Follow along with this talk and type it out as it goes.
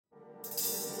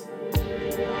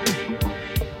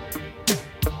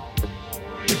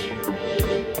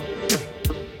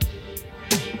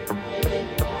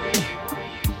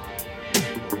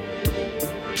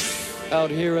Out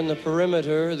here in the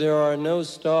perimeter, there are no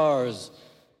stars.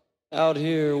 Out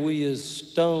here, we is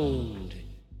stoned,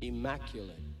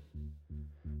 immaculate.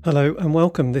 Hello and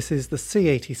welcome. This is the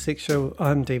C86 show.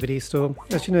 I'm David Eastaugh.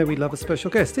 As you know, we love a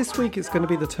special guest. This week it's going to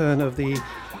be the turn of the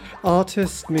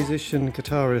artist, musician,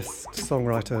 guitarist,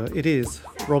 songwriter. It is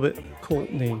Robert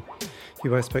Courtney,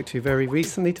 who I spoke to very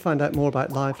recently to find out more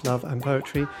about life, love and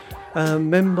poetry.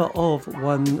 Member of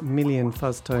 1 Million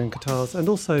Fuzztone Guitars and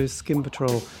also Skin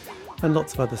Patrol and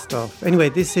lots of other stuff. Anyway,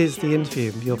 this is the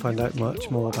interview. You'll find out much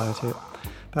more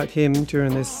about him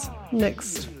during this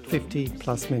next 50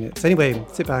 plus minutes. Anyway,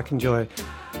 sit back, enjoy.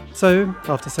 So,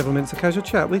 after several minutes of casual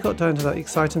chat, we got down to that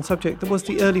exciting subject that was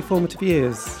the early formative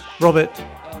years. Robert,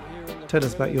 tell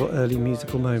us about your early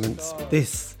musical moments.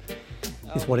 This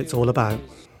is what it's all about.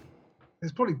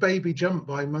 It's probably Baby Jump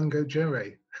by Mungo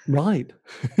Jerry. Right.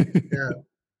 Yeah,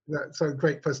 that's a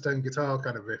great Fuzztone guitar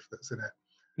kind of riff that's in it.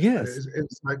 Yes.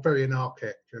 It's like very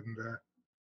anarchic and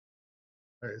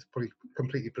it's probably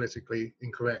completely politically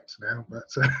incorrect now, but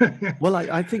well,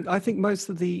 I think most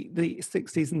of the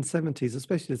 60s and 70s,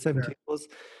 especially the 70s, was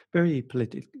very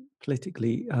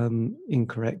politically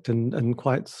incorrect and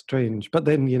quite strange. But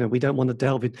then, you know, we don't want to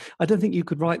delve in. I don't think you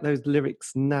could write those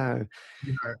lyrics now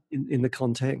in the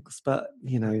context, but,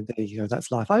 you know, there you go,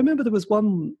 that's life. I remember there was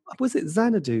one, was it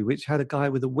Xanadu, which had a guy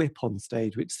with a whip on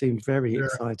stage, which seemed very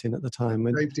exciting at the time.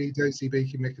 When Dave D, Dozy,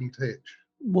 Beaky, Mick and Titch.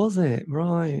 Was it?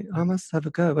 Right. I must have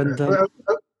a go. And well,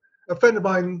 a friend of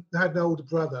mine had an older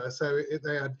brother, so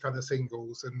they had kind of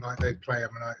singles, and like they'd play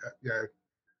them, and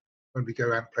when we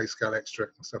go out and play Skull Extra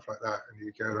and stuff like that, and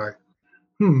you go like,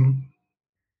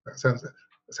 that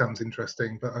sounds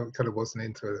interesting, but I kind of wasn't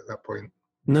into it at that point.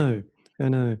 No, I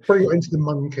know. Probably got into the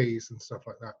Monkees and stuff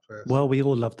like that first. Well, we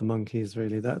all loved the Monkees,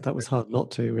 really. That was hard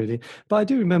not to, really. But I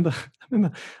do remember.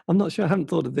 I'm not sure. I haven't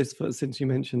thought of this since you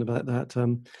mentioned about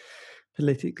that.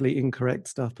 Politically incorrect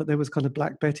stuff, but there was kind of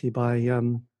Black Betty by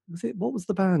what was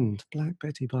the band? Black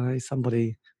Betty by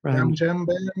somebody Ram Jam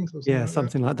Band or something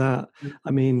something like that.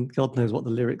 I mean, God knows what the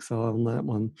lyrics are on that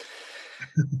one.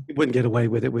 You wouldn't get away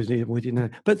with it, would you know?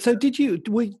 But so did you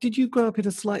grow up in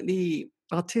a slightly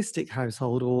artistic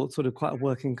household or sort of quite a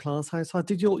working class household?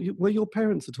 Were your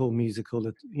parents at all musical,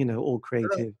 you know, or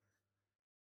creative?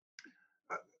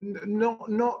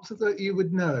 Not that you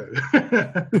would know.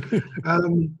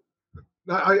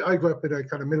 I grew up in a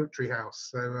kind of military house,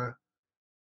 so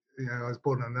I was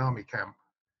born in an army camp,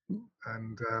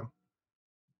 and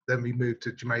then we moved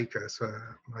to Jamaica. So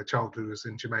my childhood was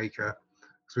in Jamaica,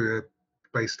 because we were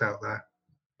based out there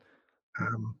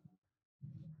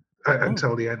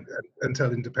until the end,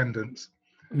 until independence.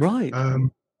 Right.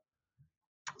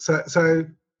 So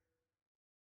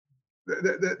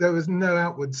there was no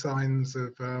outward signs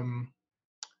of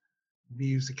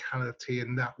musicality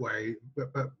in that way,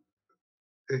 but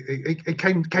it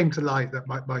came to light that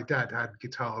my dad had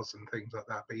guitars and things like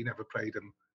that, but he never played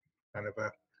them kind of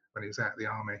when he was out of the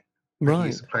army. Right. He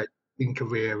used to play in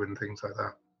Korea and things like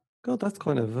that. God, that's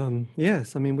kind of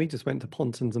yes. I mean, we just went to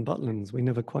Pontons and Butlins. We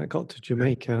never quite got to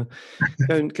Jamaica.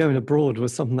 Going abroad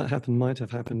was something that might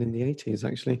have happened in the 80s,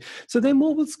 actually. So then,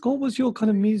 what was your kind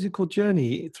of musical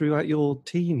journey throughout your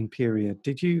teen period?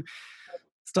 Did you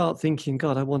start thinking,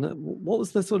 God, what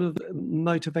was the sort of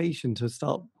motivation to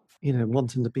start, you know,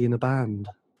 wanting to be in a band?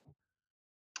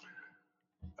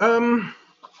 I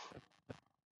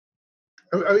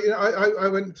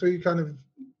went through kind of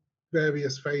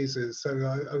various phases. So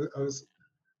I was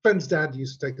friend's dad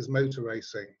used to take us motor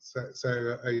racing.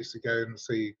 So I used to go and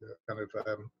see kind of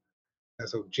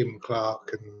sort of Jim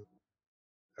Clark and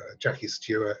Jackie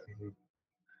Stewart and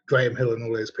Graham Hill and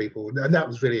all those people, and that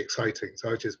was really exciting. So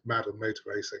I was just mad on motor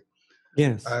racing.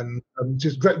 Yes. And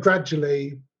just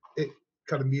gradually, it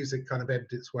kind of music kind of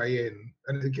ebbed its way in,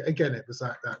 and again it was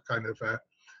that kind of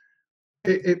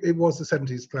it was the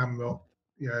 70s glam rock,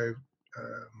 you know,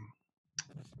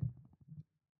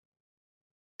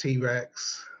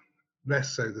 T-Rex,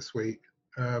 less so this week.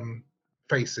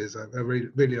 Faces, I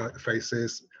really like the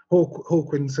Faces.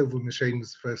 Hawkwind Silver Machine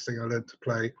was the first thing I learned to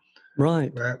play.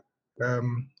 Right. I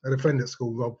had a friend at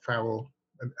school, Rob Farrell,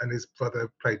 and his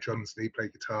brother played drums and he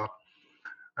played guitar.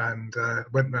 And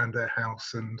went round their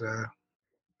house and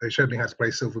they showed me how to play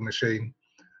Silver Machine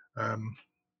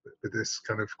with this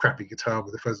kind of crappy guitar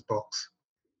with a fuzz box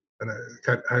and a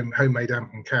homemade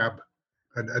amp and cab,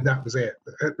 and that was it.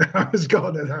 I was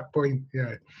gone at that point,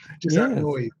 just that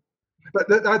noise.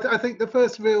 But I think the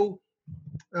first real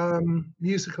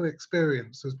musical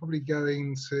experience was probably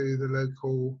going to the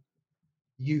local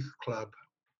youth club,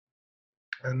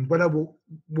 and when I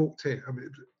walked in, I mean,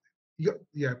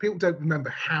 people don't remember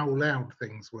how loud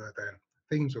things were then.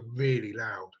 Things were really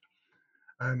loud,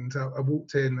 And I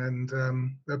walked in, and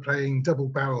they're playing Double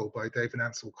Barrel by Dave and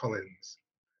Ansel Collins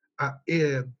at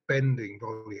ear-bending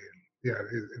volume. You know,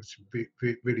 it's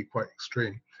really quite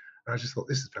extreme. And I just thought,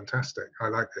 this is fantastic. I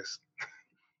like this.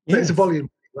 But it's a Yes. volume,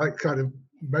 like kind of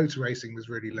motor racing was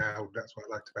really loud. That's what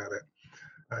I liked about it.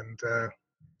 And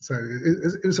so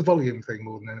it was a volume thing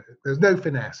more than anything. There's no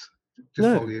finesse, just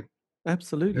No. volume.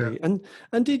 Absolutely.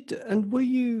 And were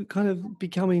you kind of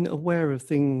becoming aware of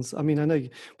things? I mean, I know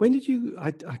when did you?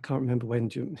 I can't remember when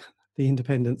the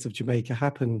independence of Jamaica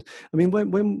happened. I mean,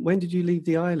 when did you leave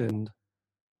the island?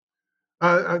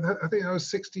 I think I was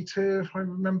 62, if I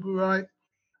remember right.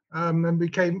 And we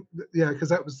came, because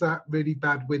that was that really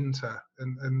bad winter.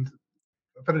 And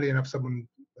funnily enough, someone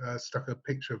stuck a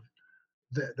picture of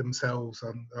themselves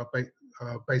on our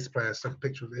bass player stuck a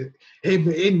picture of him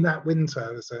in that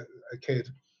winter as a kid.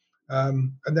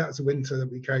 And that was the winter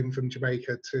that we came from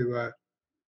Jamaica to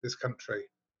this country.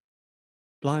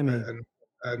 Blimey.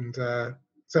 And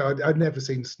so I'd never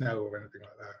seen snow or anything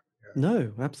like that. Yeah.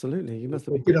 No, absolutely. You must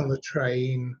have been on the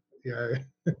train,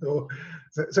 or,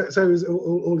 so it was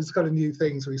all these kind of new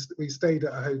things. We stayed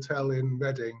at a hotel in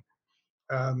Reading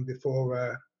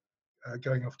before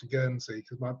going off to Guernsey,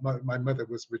 because my mother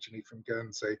was originally from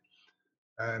Guernsey,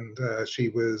 and she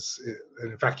was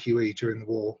an evacuee during the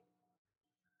war,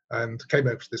 and came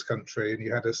over to this country, and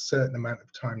you had a certain amount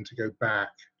of time to go back.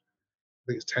 I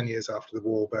think it's 10 years after the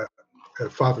war, but her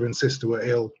father and sister were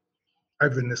ill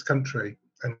over in this country,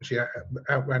 and she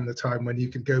outran the time when you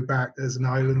could go back as an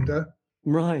islander.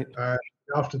 Right.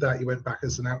 After that, you went back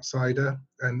as an outsider,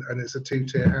 and it's a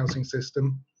two-tier housing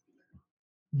system.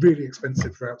 Really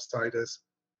expensive for outsiders,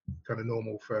 kind of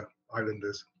normal for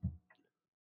islanders.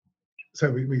 So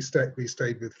we stayed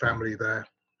with family there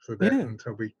for a bit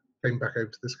until we came back over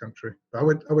to this country. But I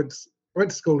went to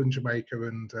school in Jamaica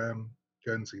and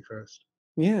Guernsey first.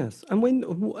 Yes.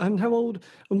 And how old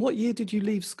and what year did you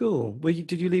leave school?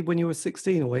 Did you leave when you were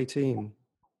 16 or 18?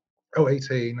 Oh,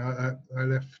 18. I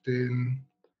left in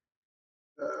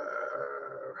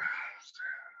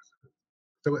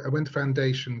so I went to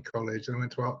Foundation College, and I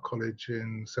went to Art College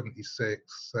in 76.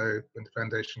 So went to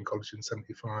Foundation College in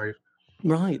 75.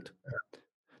 Right.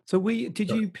 So did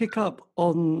you pick up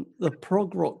on the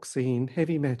prog rock scene,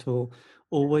 heavy metal,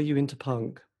 or were you into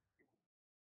punk?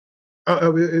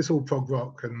 Oh, it's all prog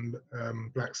rock and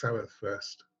Black Sabbath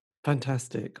first.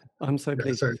 Fantastic. I'm so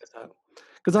pleased so, to hear that.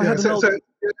 Because I had an old...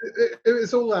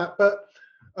 it's all that, but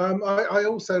I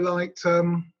also liked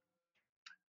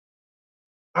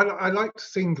I liked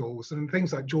singles and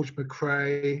things like George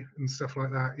McRae and stuff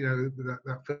like that. You know,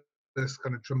 that first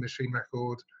kind of drum machine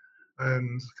record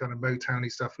and kind of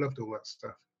Motowny stuff. Loved all that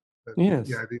stuff. But, yes.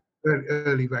 Yeah, the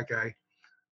early reggae.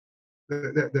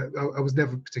 I was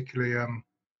never particularly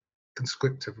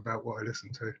conscriptive about what I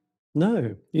listened to.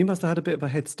 No, you must have had a bit of a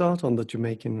head start on the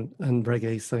Jamaican and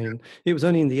reggae scene. It was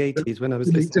only in the 80s when I was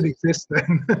listening. It didn't exist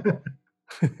then.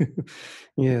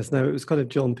 Yes, no, it was kind of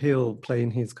John Peel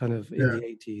playing his kind of in the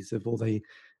 80s of all the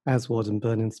Aswad and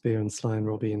Burning Spear and Sly and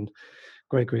Robbie and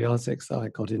Gregory Isaacs that I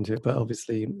got into it. But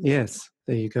obviously, yes,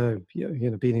 there you go.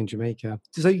 You know, being in Jamaica.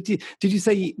 So did you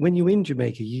say when you were in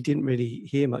Jamaica, you didn't really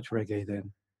hear much reggae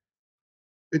then?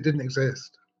 It didn't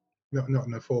exist. Not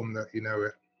in the form that you know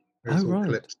it. It was all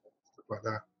clips, stuff like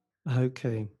that.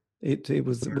 Okay. It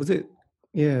was it?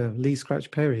 Yeah, Lee Scratch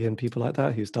Perry and people like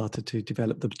that who started to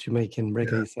develop the Jamaican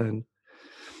reggae sound.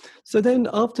 So then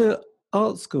after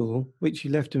art school, which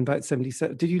you left in about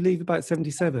 77, did you leave about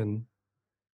 77?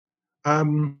 I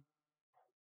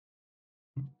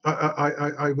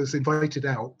was invited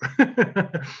out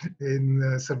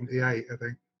in 78, I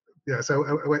think. Yeah, so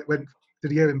I went to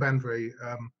the year in Banbury,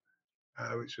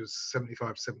 which was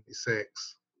 75,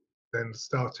 76. Then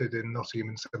started in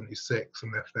Nottingham in 76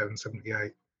 and left there in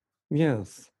 78.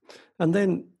 Yes. And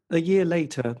then a year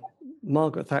later,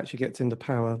 Margaret Thatcher gets into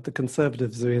power. The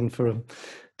Conservatives are in for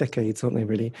decades, aren't they,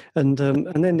 really? And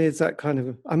then there's that kind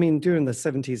of, I mean, during the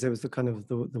 70s, there was the kind of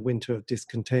the winter of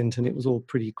discontent, and it was all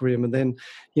pretty grim. And then,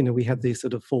 you know, we had the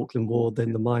sort of Falkland War,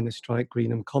 then the miners' strike,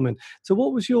 Greenham Common. So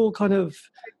what was your kind of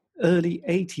early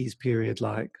 80s period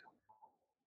like?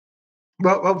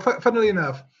 Well, funnily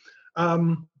enough, I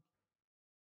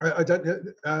don't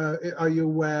know, are you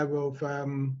aware of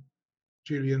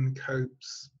Julian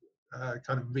Cope's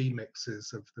kind of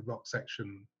remixes of the Rock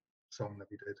Section song that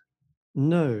we did?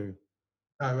 No.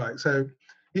 Oh, right. So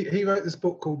he wrote this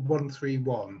book called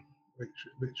 131,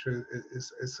 which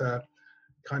is a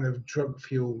kind of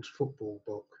drug-fueled football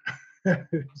book.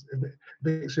 It's a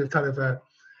mixture of kind of a...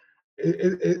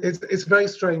 It's a very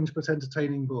strange but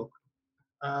entertaining book,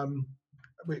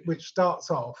 which starts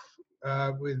off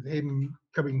with him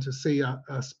coming to see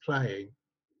us playing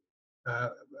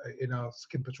in our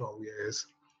Skin Patrol years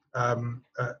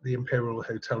at the Imperial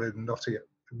Hotel in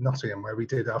Nottingham, where we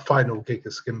did our final gig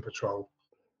of Skin Patrol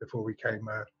before we came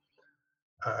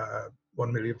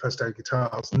 1 Million First Aid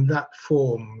Guitars, and that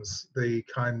forms the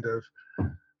kind of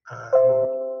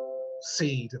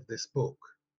seed of this book.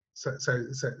 So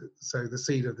the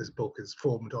seed of this book is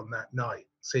formed on that night,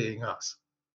 seeing us.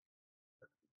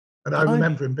 And I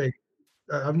remember him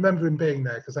being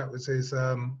there because that was his.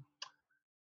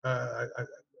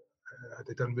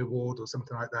 They'd done reward or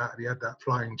something like that, and he had that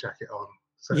flying jacket on.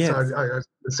 So, Yes. so I'd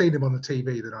seen him on the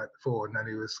TV the night before, and then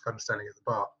he was kind of standing at the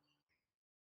bar.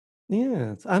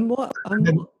 Yes, and what?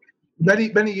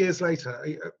 Many years later,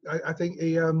 I think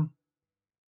he.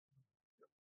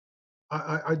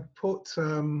 I'd put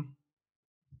the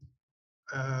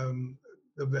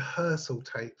rehearsal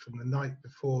tape from the night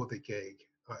before the gig.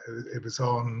 It was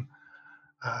on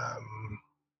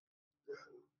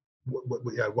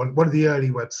one of the early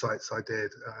websites I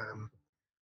did,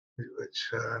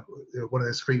 which one of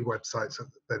those free websites that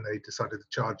then they decided to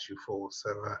charge you for. So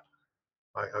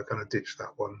I kind of ditched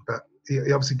that one. But he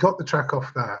obviously got the track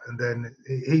off that, and then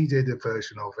he did a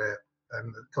version of it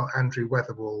and got Andrew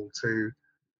Weatherall to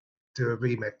do a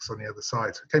remix on the other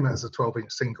side. So it came out as a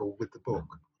 12-inch single with the book.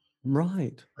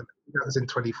 Right. And that was in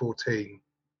 2014.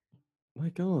 My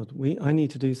God, I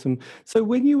need to do some. So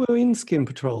when you were in Skin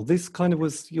Patrol, this kind of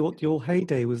was your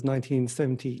heyday was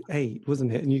 1978,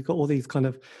 wasn't it? And you got all these kind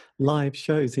of live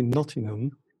shows in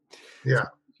Nottingham. Yeah.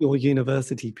 Your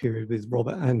university period with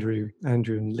Robert, Andrew, and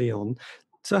Leon.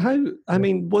 So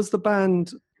was the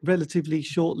band relatively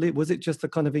short-lived? Was it just a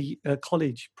kind of a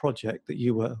college project that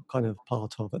you were kind of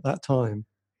part of at that time?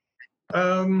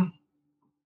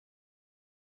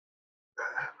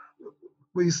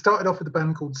 We started off with a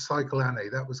band called Cycle Annie.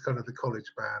 That was kind of the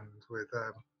college band with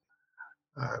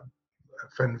a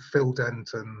friend Phil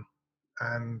Denton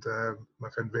and my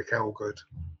friend Rick Elgood,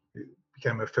 who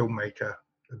became a filmmaker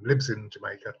and lives in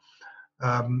Jamaica.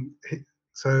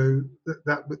 So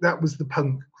that was the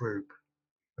punk group,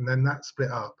 and then that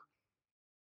split up.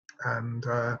 And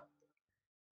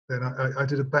then I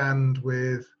did a band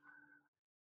with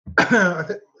I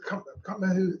can't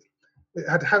remember who. It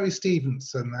had Harry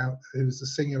Stevenson out, who was the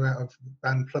singer out of the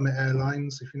band Plummet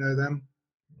Airlines, if you know them.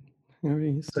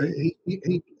 So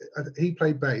he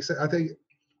played bass. I think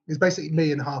it's basically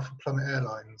me and half of Plummet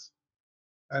Airlines,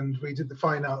 and we did the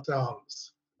fine art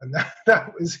dance, and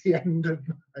that was the end of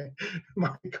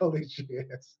my college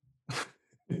years.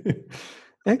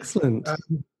 Excellent.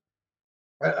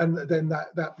 And then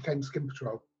that became Skin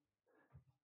Patrol.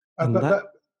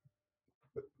 But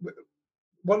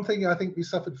one thing I think we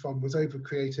suffered from was over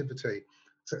creativity.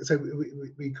 So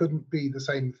we couldn't be the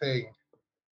same thing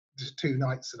just 2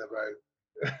 nights in a row,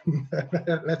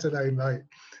 let alone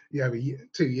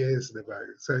 2 years in a row.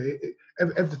 So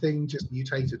everything just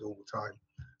mutated all the time.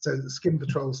 So the Skin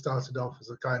Patrol started off as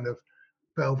a kind of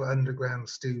Velvet Underground,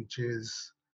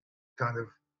 Stooges kind of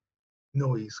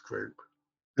noise group.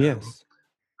 Yes.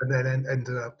 And then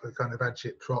ended up a kind of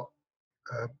agit-prop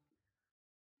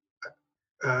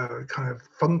kind of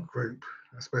funk group,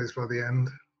 I suppose, by the end.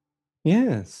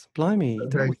 Yes, blimey.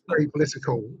 Very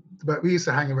political. But we used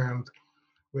to hang around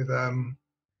with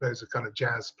those kind of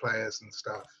jazz players and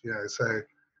stuff, so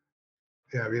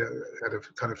we had a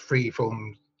kind of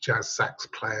free-form jazz sax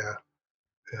player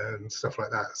and stuff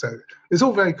like that. So it's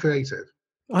all very creative.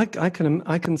 I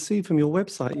can see from your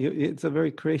website, it's a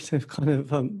very creative kind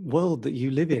of world that you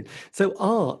live in. So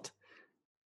art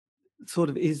sort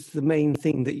of is the main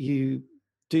thing that you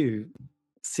do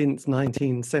since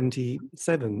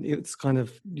 1977. It's kind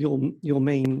of your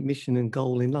main mission and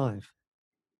goal in life.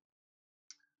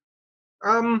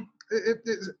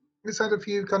 It's had a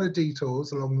few kind of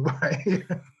detours along the way,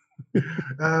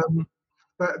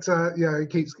 but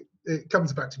it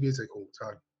comes back to music all the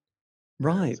time.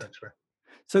 Right. Essentially.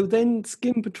 So then,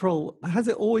 Skin Patrol, has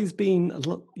it always been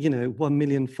 1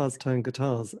 Million Fuzz Tone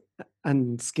Guitars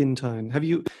and Skin Tone? Have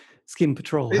you Skin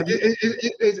Patrol?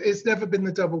 It's never been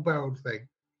the double-barreled thing.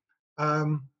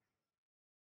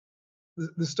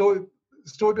 The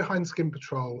story behind Skin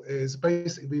Patrol is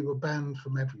basically we were banned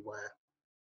from everywhere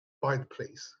by the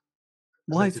police.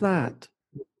 Why is that?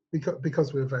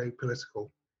 Because we're very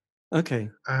political. Okay.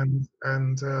 And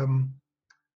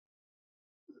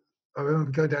I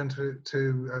remember going down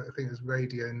to I think it was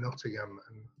Radio Nottingham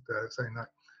and saying that,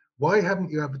 why haven't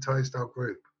you advertised our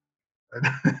group? And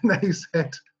they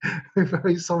said, we're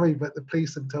very sorry, but the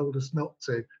police have told us not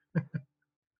to.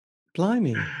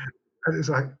 Blimey. And it's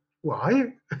like,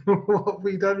 why? What have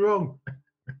we done wrong?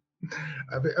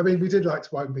 I mean, we did like to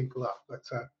wind people up, but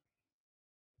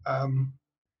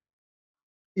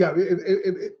yeah,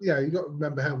 yeah, you got to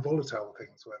remember how volatile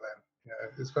things were then. You know,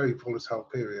 it's a very volatile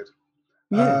period.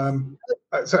 Yes.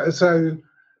 So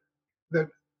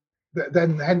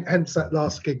then, hence that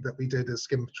last gig that we did as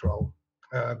Skin Patrol,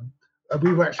 and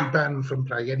we were actually banned from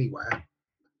playing anywhere.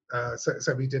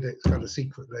 So we did it kind of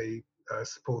secretly,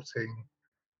 supporting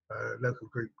local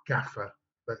group Gaffer,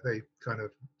 but they kind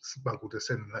of smuggled us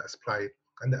in and let us play,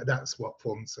 and that's what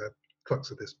forms the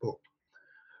crux of this book.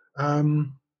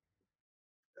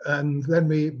 And then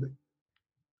we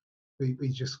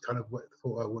just kind of thought,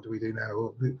 oh, what do we do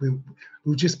now?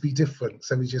 We'll just be different.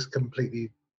 So we just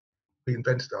completely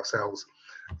reinvented ourselves.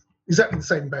 Exactly the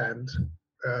same band,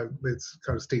 with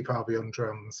kind of Steve Harvey on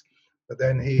drums, but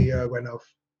then he went off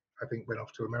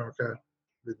to America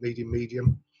with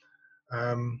Medium.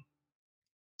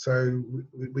 So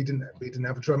we didn't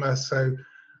have a drummer. So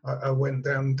I went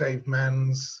down Dave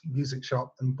Mann's music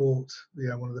shop and bought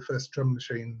one of the first drum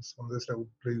machines, one of those little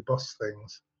blue Boss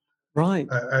things. Right.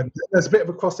 And there's a bit of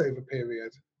a crossover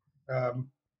period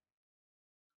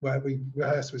where we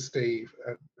rehearsed with Steve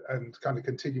and kind of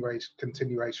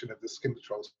continuation of the Skin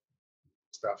Patrol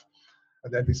stuff,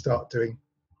 and then we start doing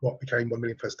what became 1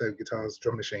 Million First Aid Guitars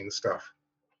drum machine stuff.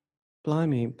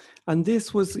 Blimey. And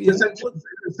this was Essentially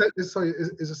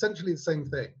the same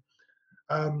thing.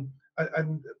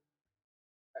 And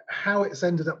how it's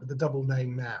ended up with the double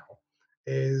name now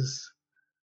is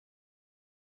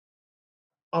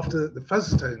after the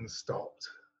Fuzztones stopped,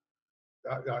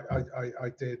 I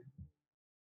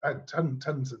had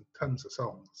tons of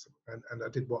songs, and I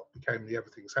did what became the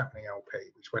Everything's Happening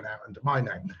LP, which went out under my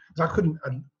name. So I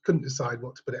couldn't decide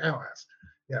what to put it out as.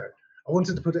 You know, I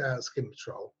wanted to put it out as Skin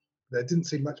Patrol. There didn't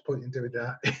seem much point in doing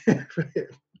that.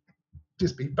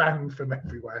 Just be banned from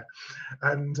everywhere,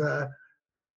 and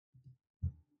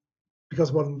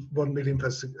because one million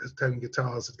First Tone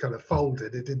Guitars had kind of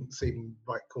folded, it didn't seem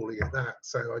right calling it that.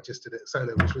 So I just did it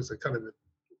solo, which was a kind of a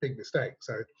big mistake.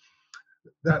 So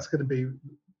that's going to be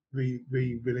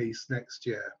re-released next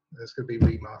year. It's going to be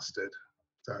remastered.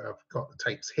 So I've got the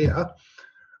tapes here.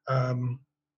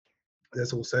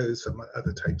 There's also some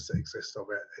other tapes that exist of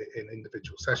it in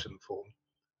individual session form.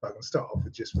 But I'm going to start off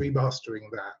with just remastering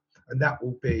that, and that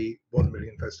will be 1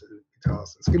 Million First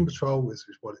Guitars and Skin Patrol, which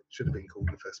is what it should have been called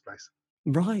in the first place.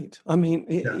 Right. I mean,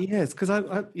 yes, because I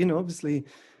obviously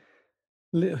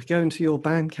going to your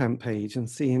Bandcamp page and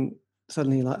seeing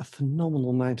suddenly like a phenomenal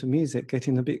amount of music,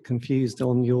 getting a bit confused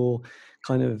on your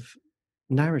kind of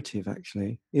narrative.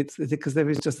 Actually, it's because there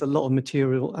is just a lot of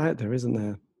material out there, isn't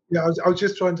there? Yeah, I was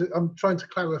just trying to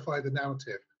clarify the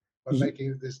narrative by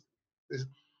making this.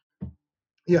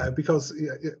 Yeah, because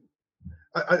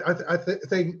I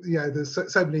think there's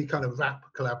so many kind of rap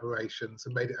collaborations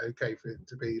and made it okay for it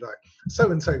to be like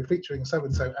so and so featuring so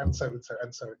and so and so and so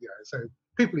and so. So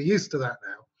people are used to that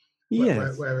now.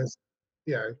 Yes. Whereas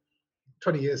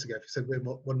 20 years ago, if you said we're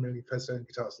 1 Million First Own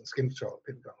Guitars and Skin Patrol,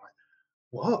 people go like,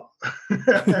 what?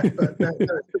 But that's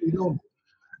pretty normal.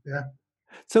 Yeah.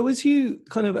 So as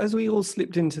we all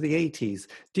slipped into the 80s,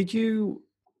 did you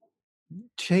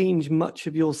change much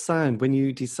of your sound when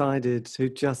you decided to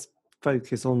just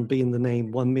focus on being the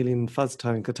name 1 Million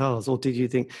Fuzztone Guitars, or did you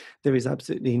think there is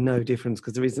absolutely no difference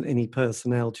because there isn't any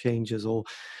personnel changes or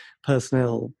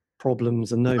personnel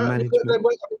problems and no management?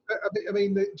 I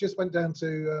mean, it just went down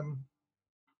to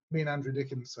me and Andrew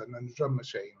Dickinson and the drum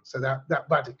machine, so that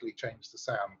radically changed the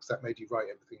sound because that made you write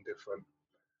everything different.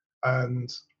 And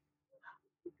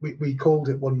we called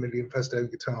it 1 Million First Own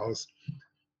Guitars.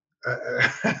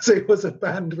 So it was a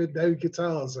band with no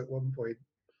guitars at one point.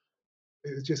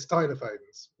 It was just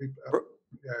stylophones.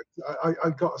 I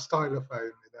got a stylophone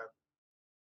in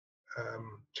a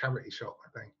charity shop,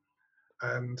 I think,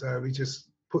 and we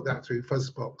just put that through fuzz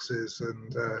boxes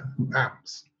and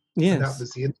amps. Yes. And that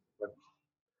was the instrument.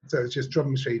 So it's just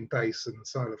drum machine, bass, and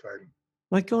xylophone.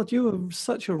 My God, you were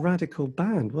such a radical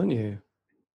band, weren't you?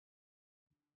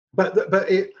 But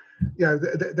it,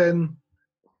 then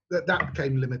that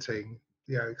became limiting,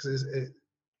 because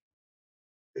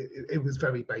it was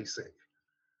very basic.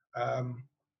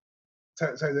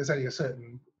 So there's only a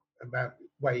certain amount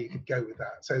way you could go with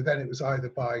that. So then it was either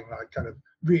buying like kind of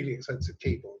really expensive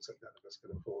keyboards that none of us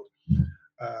could afford,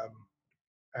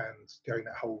 and going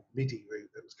that whole MIDI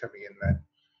route that was coming in then,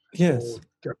 yes, or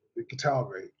going the guitar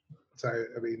route. So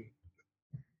I mean,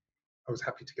 I was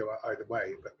happy to go either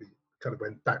way, but we kind of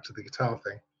went back to the guitar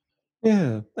thing.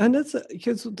 Yeah, and that's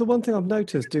because the one thing I've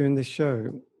noticed doing this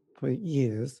show for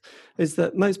years, is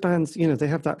that most bands, they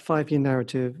have that 5-year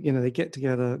narrative. They get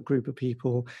together, a group of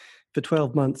people, for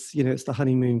 12 months. It's the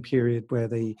honeymoon period where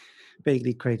they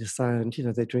vaguely create a sound.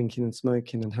 They're drinking and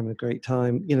smoking and having a great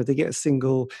time. They get a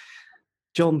single.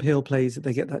 John Peel plays it.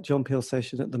 They get that John Peel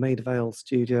session at the Maida Vale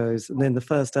Studios, and then the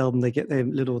first album they get their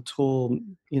little tour,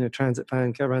 transit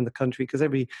van, go around the country, because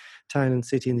every town and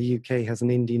city in the UK has an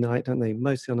indie night, don't they?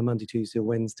 Mostly on a Monday, Tuesday, or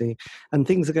Wednesday, and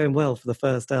things are going well for the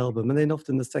first album, and then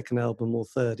often the second album or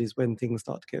third is when things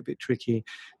start to get a bit tricky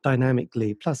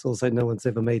dynamically. Plus, also no one's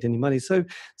ever made any money. So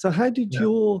how did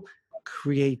your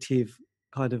creative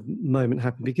kind of moment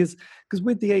happen? Because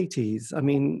with the 80s, I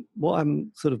mean, what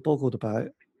I'm sort of boggled about.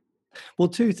 Well,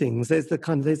 two things. There's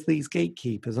these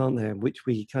gatekeepers, aren't there, which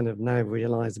we kind of now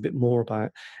realise a bit more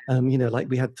about. Like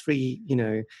we had 3,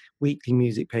 weekly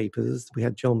music papers. We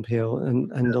had John Peel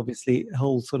and obviously a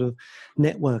whole sort of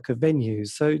network of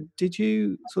venues. So did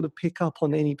you sort of pick up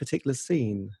on any particular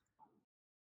scene?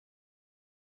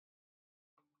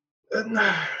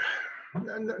 Not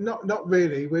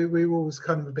really. We were always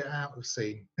kind of a bit out of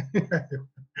scene. I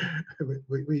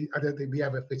don't think we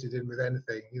ever fitted in with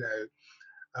anything,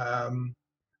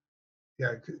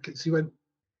 because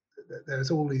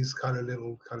there's all these kind of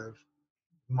little kind of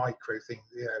micro things.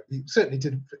 You certainly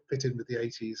didn't fit in with the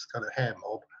 80s kind of hair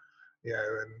mob,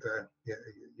 and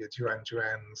your Duran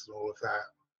Durans and all of that.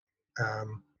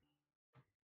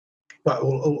 But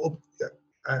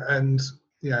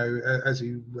as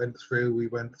you went through, we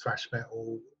went thrash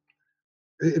metal.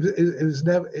 It was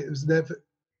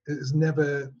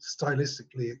never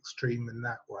stylistically extreme in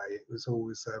that way. It was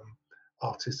always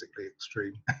artistically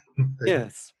extreme.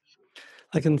 Yes,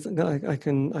 I can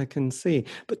see.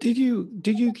 But did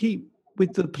you keep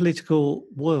with the political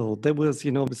world? There was,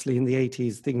 obviously in the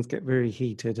 80s things get very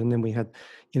heated, and then we had,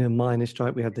 miners'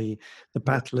 strike. We had the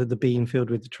Battle of the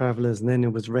Beanfield with the Travellers, and then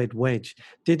it was Red Wedge.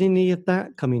 Did any of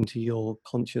that come into your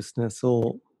consciousness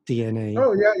or DNA?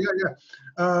 Oh yeah.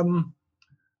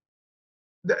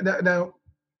 Now,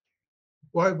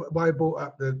 why I brought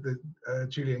up the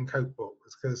Julian Cope book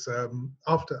was because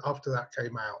after that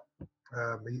came out,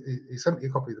 he sent me a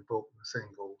copy of the book, the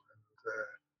single,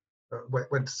 and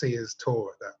went to see his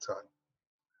tour at that time,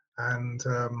 and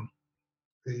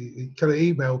he kind of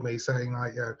emailed me saying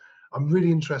like, I'm really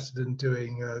interested in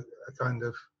doing a kind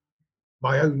of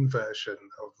my own version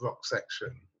of Rock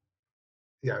Section.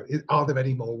 Are there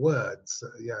any more words?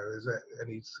 Is there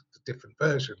any different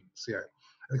versions?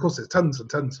 And of course there's tons and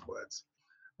tons of words,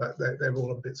 but they're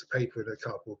all on bits of paper in a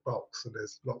cardboard box, and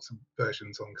there's lots of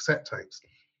versions on cassette tapes.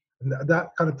 And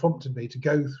that kind of prompted me to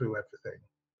go through everything.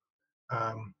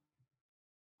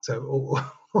 So all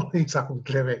these old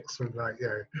lyrics from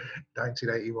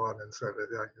 1981 and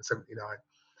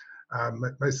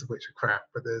 1979, most of which are crap,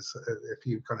 but there's a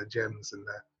few kind of gems in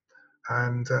there.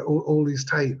 And all these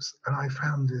tapes, and I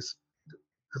found this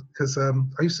because I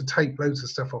used to tape loads of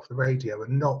stuff off the radio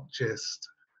and not just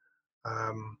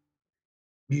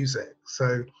music.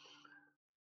 So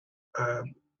I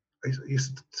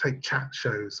used to take chat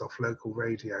shows off local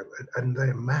radio, and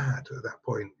they're mad at that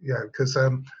point, because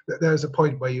there was a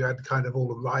point where you had kind of all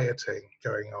the rioting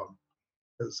going on.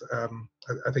 Because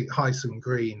I think Hyson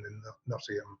Green in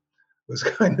Nottingham was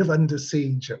kind of under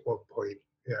siege at one point,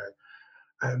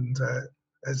 and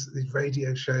as the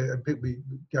radio show and people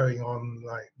going on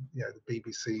like the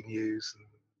BBC News and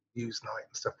Newsnight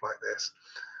and stuff like this,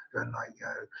 and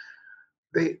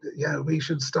we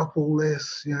should stop all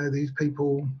this, these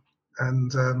people,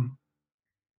 and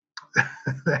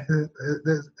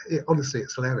honestly,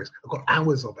 it's hilarious. I've got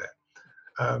hours of it.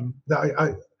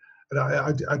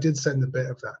 That I did send a bit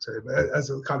of that to him as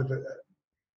a kind of an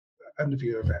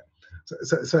interview of it.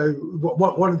 So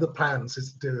one of the plans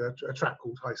is to do a track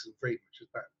called Hyson Green, which is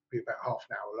about half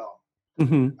an hour long.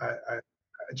 Mm-hmm.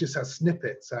 It just has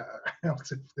snippets out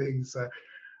of these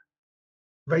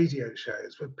radio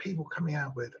shows with people coming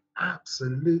out with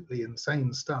absolutely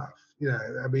insane stuff.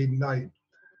 I mean,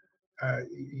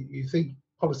 you think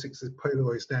politics is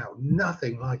polarized now,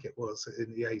 nothing like it was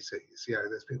in the 80s.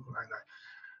 There's people like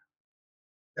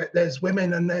there's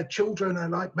women and their children are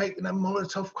like making them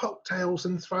Molotov cocktails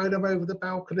and throwing them over the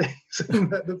balconies and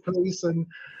the police, and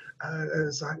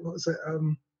it's like, what was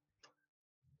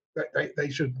it? They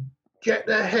should get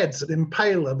their heads and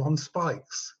impale them on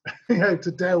spikes,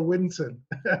 to Dale Winton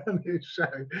on his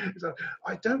show. So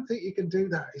I don't think you can do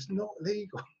that. It's not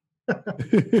legal. And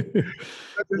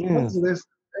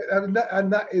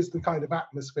that is the kind of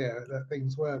atmosphere that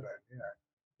things were then,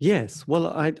 Yes, well,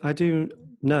 I do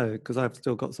know, because I've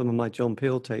still got some of my John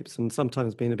Peel tapes, and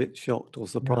sometimes been a bit shocked or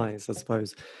surprised, I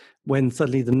suppose, when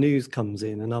suddenly the news comes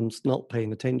in and I'm not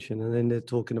paying attention, and then they're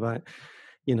talking about,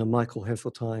 Michael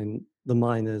Heseltine, the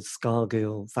miners,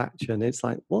 Scargill, Thatcher, and it's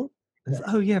like, what?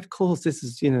 Oh yeah, of course, this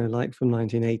is, like from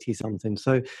 1980 something.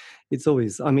 So it's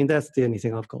always, I mean, that's the only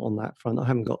thing I've got on that front. I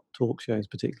haven't got talk shows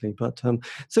particularly, but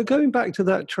so going back to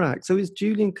that track, so is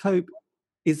Julian Cope,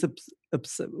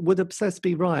 would Obsess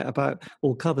be right about,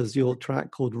 or covers your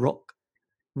track called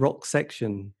Rock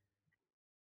Section?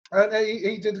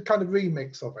 He did a kind of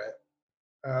remix of it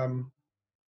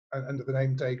under the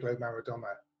name Dayglow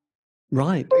Maradona.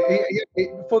 Right.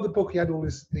 For the book, he had all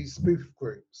these spoof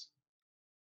groups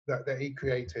that he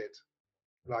created,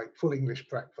 like Full English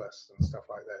Breakfast and stuff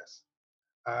like this,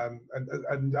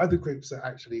 and other groups that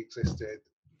actually existed,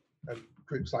 and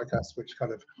groups like us, which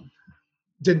kind of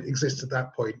didn't exist at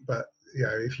that point. But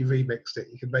if you remixed it,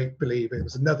 you can make believe it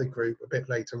was another group a bit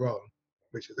later on,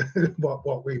 which is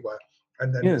what we were.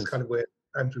 And then this kind of weird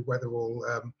Andrew Weatherall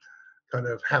kind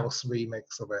of house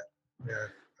remix of it.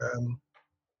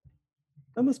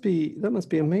 That must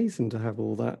be amazing to have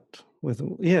all that with,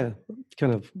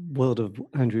 kind of world of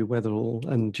Andrew Weatherall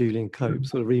and Julian Cope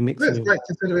sort of remixing. It's great,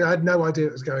 considering I had no idea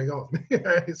it was going on.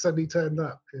 It suddenly turned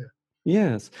up. Yeah.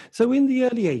 Yes. So in the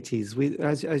early 80s,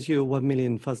 as your 1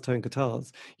 Million Fuzztone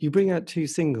Guitars, you bring out 2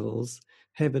 singles,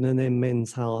 Heaven and then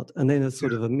Men's Heart, and then a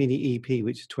sort of a mini EP,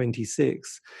 which is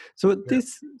 26. So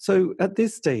at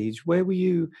this stage, where were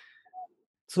you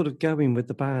sort of going with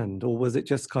the band, or was it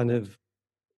just kind of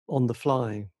on the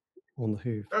fly, on the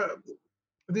hoof?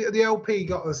 The LP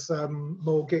got us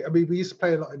more gig. I mean, we used to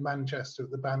play a lot in Manchester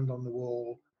at the Band on the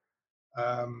Wall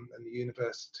and the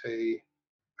university,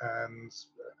 and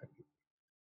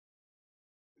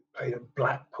played at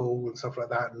Blackpool and stuff like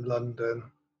that in London.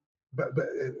 But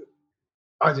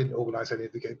I didn't organise any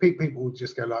of the gigs. People would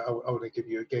just go like, "I want to give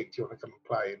you a gig. Do you want to come and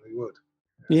play?" And we would.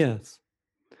 Yes.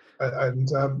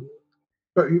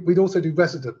 But we'd also do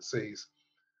residencies,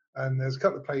 and there's a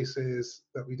couple of places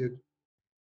that we did.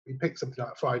 We picked something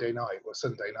like Friday night or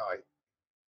Sunday night.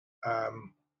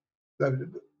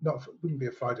 Wouldn't be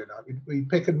a Friday night. We'd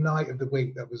pick a night of the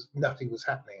week that was nothing was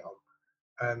happening on,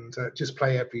 and just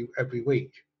play every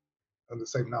week on the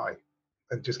same night,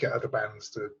 and just get other bands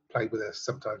to play with us.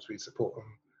 Sometimes we support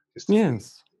them, just to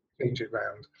change it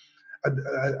around,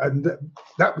 and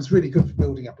that was really good for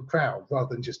building up a crowd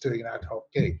rather than just doing an ad hoc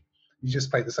gig. You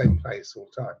just play the same place all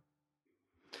the time.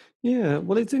 Yeah,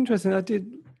 well, it's interesting. I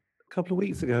did a couple of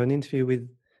weeks ago an interview with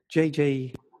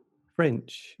JJ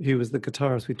French, who was the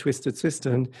guitarist with Twisted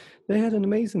Sister, and they had an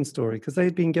amazing story because they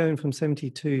had been going from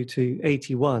 72 to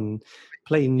 81,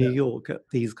 playing New York at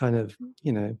these kind of,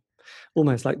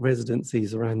 almost like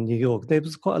residencies around New York. There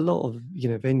was quite a lot of,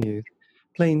 venues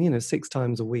playing, 6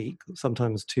 times a week,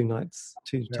 sometimes 2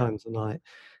 times a night.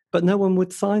 But no one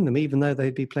would sign them, even though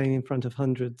they'd be playing in front of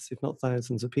hundreds, if not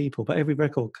thousands of people. But every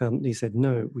record company said,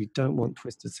 no, we don't want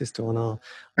Twisted Sister on our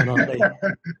label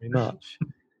very much.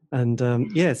 And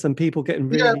some people getting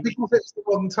really... Yeah, because it's the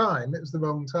wrong time. It was the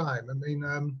wrong time. I mean,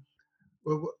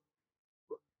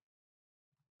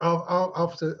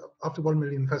 after 1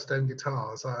 Million Fuzztone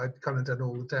Guitars, I'd kind of done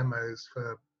all the demos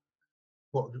for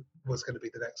what was going to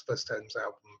be the next Fuzztones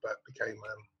album, but became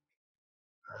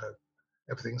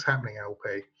Everything's Happening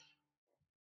LP.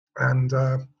 And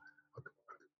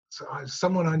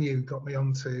someone I knew got me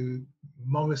onto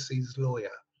Morrissey's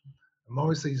lawyer. And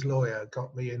Morrissey's lawyer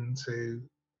got me into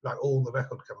like all the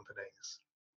record companies,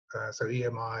 so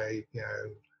EMI,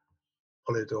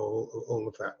 Polydor, all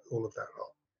of that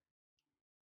lot.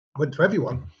 Went to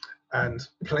everyone and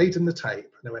played in the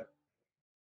tape, and they went,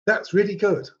 "That's really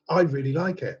good. I really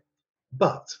like it,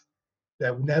 but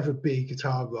there will never be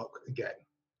guitar rock again.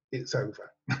 It's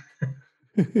over."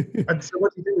 And so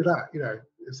what do you do with that?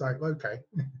 It's like, okay.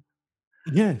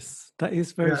 Yes, that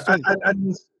is very strange.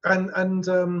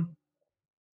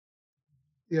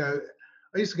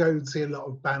 I used to go and see a lot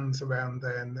of bands around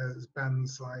then. There's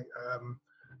bands like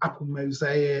Apple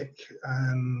Mosaic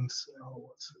and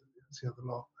what's the other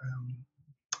lot?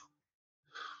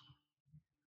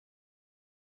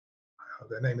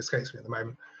 Their name escapes me at the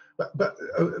moment. But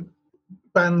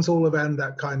bands all around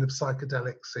that kind of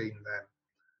psychedelic scene then.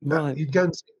 Right. You'd go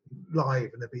and see them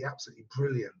live and they'd be absolutely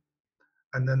brilliant.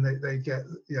 And then they get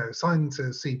signed to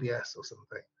CBS or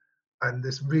something. And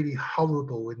this really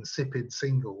horrible, insipid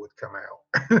single would come out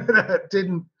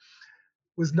that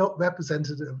was not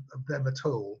representative of them at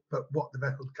all, but what the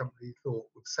record company thought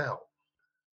would sell.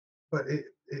 But it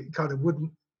kind of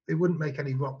wouldn't make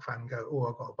any rock fan go, "Oh,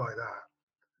 I've got to buy that."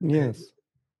 Yes.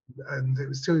 And it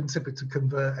was too insipid to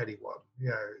convert anyone.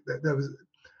 There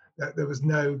was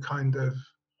no kind of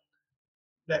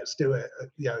let's do it,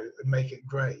 and make it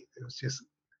great. It was just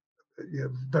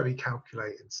very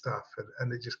calculated stuff,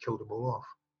 and it just killed them all off.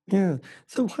 Yeah.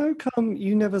 So how come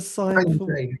you never signed for?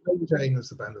 Plain Jane was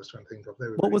the band I was trying to think of. They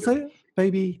were What was it?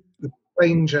 Baby.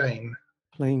 Plain Jane.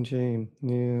 Plain Jane,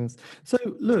 yes. So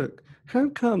look, how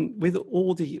come with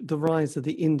all the rise of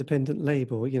the independent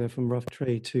label, from Rough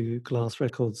Trade to Glass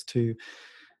Records to,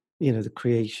 the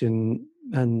Creation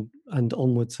and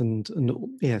onwards and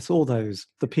yes, all those,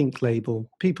 the Pink label,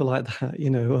 people like that,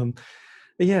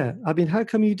 yeah. I mean, how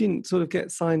come you didn't sort of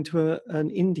get signed to an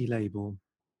indie label?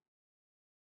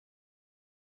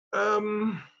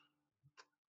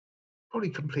 Probably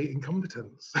complete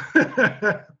incompetence.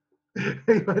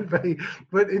 He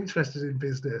weren't interested in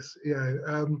business. It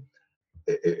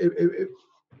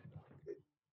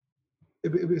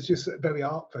was just very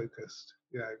art focused.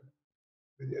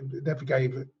 It never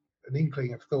gave an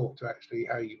inkling of thought to actually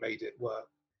how you made it work.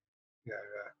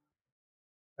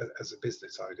 As a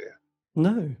business idea.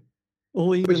 No,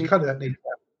 or even but you kind of need to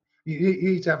have, you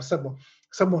need to have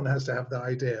someone has to have the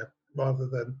idea rather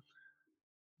than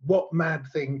what mad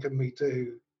thing can we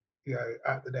do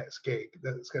at the next gig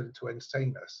that's going to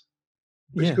entertain us,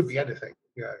 which yes. could be anything,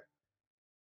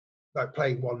 like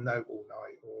playing one note all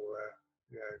night or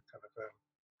kind of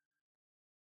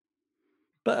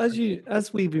But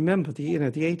as we remember, the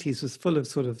 80s was full of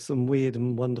sort of some weird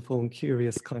and wonderful and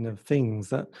curious kind of things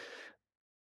that,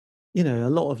 a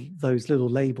lot of those little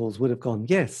labels would have gone,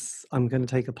 yes, I'm going to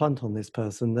take a punt on this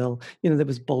person. There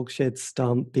was Bogshed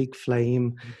Stump, Big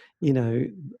Flame, I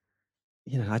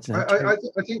don't know. I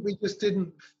think we just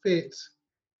didn't fit.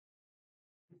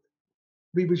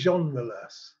 We were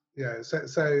genreless,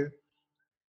 so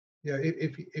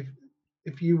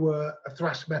if you were a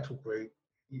thrash metal group,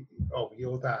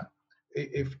 you're that.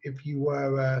 If you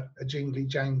were a jingly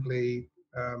jangly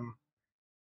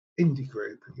indie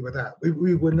group, you were that.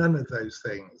 We were none of those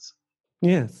things.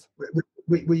 Yes.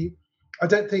 We I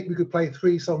don't think we could play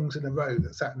 3 songs in a row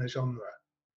that sat in a genre.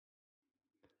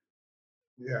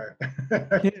 Yeah.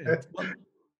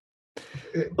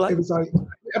 It was like,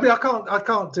 I mean, I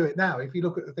can't do it now. If you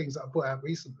look at the things that I put out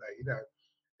recently,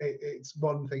 it's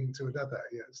one thing to another.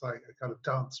 It's like a kind of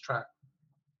dance track,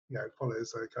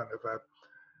 follows a kind of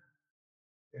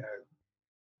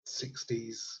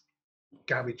 60s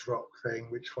garage rock thing,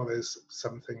 which follows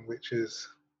something which has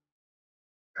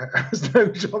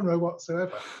no genre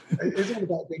whatsoever. It's all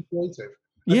about being creative.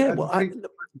 Yeah, well, I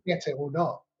get it or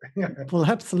not. Well,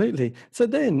 absolutely. So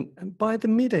then, by the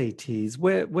mid '80s,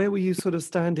 where were you sort of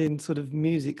standing, sort of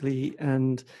musically,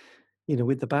 and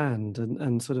with the band,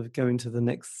 and sort of going to the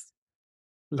next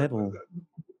level?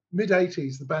 Mid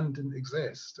 '80s, the band didn't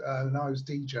exist, and I was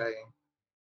DJing.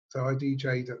 So I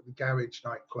DJ'd at the Garage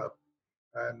nightclub,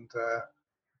 and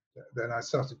then I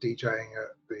started DJing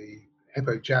at the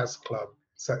Hippo Jazz Club.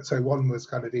 So one was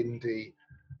kind of indie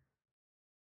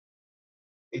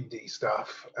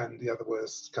stuff, and the other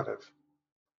was kind of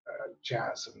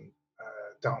jazz and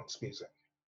dance music.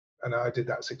 And I did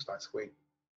that 6 nights a week.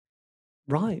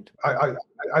 Right.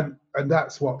 And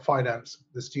that's what financed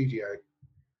the studio.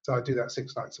 So I do that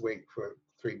 6 nights a week for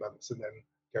 3 months, and then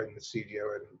go in the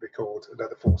studio and record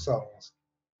another 4 songs.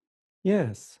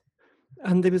 Yes.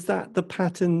 And was that the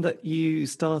pattern that you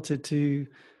started to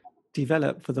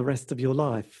develop for the rest of your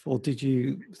life, or did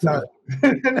you? No,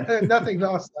 nothing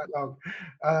lasts that long.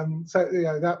 So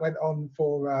that went on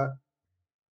for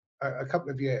a couple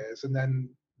of years, and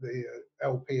then the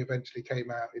LP eventually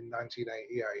came out in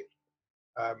 1988.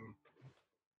 And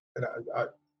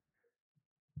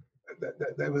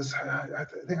there was, I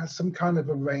think, some kind of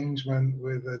arrangement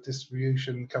with a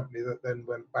distribution company that then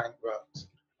went bankrupt,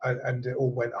 and it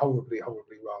all went horribly,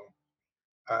 horribly wrong.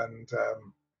 And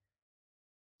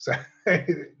so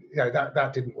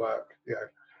that didn't work.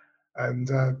 And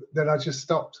then I just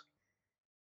stopped.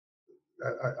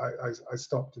 I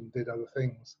stopped and did other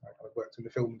things. I kind of worked in the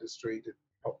film industry, did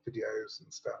pop videos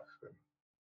and stuff.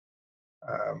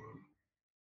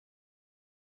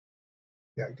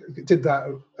 And did that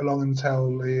along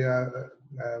until the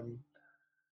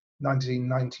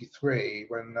 1993,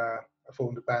 when I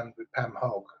formed a band with Pam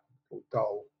Hogg called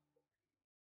Doll.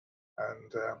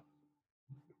 And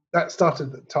that started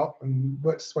at the top and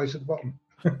worked its way to the bottom.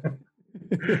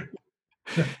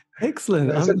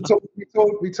 Excellent. So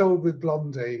we toured with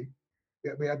Blondie.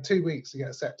 Yeah, we had 2 weeks to get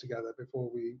a set together before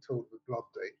we toured with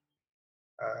Blondie.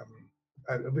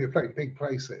 And we were playing big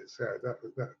places. So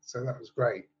that was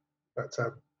great. But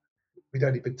we'd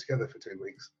only been together for 2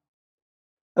 weeks.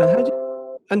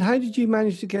 And how did you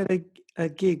manage to get a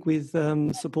gig with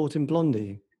supporting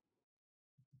Blondie?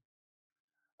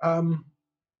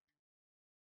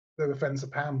 They were friends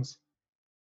of Pam's.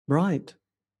 Right.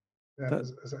 Yeah,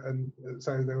 and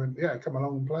so they went, yeah, come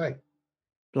along and play.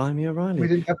 Blimey O'Reilly. We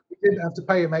didn't have to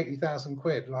pay him 80,000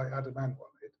 quid like Adam Ant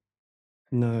wanted.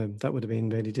 No, that would have been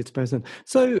really disappointing.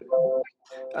 So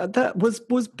that was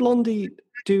Blondie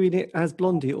doing it as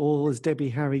Blondie, or was Debbie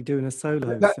Harry doing a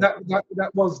solo?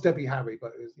 That was Debbie Harry,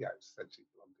 but it was, yeah, it was essentially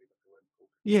Blondie.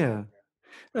 Yeah.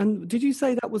 And did you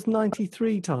say that was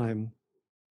 93 time?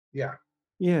 Yeah.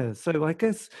 Yeah. So I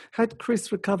guess, had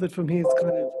Chris recovered from his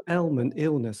kind of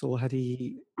illness, or had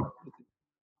he?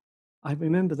 I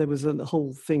remember there was a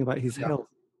whole thing about his health.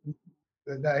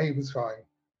 No, he was fine.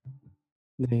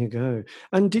 There you go.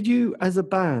 And did you, as a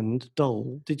band,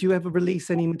 Dole, did you ever release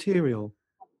any material?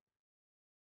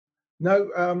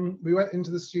 No, we went into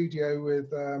the studio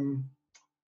with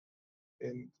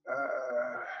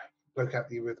bloke out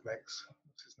the Eurythmics.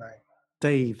 What's his name?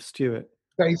 Dave Stewart.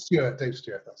 Dave Stewart,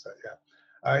 that's it, yeah.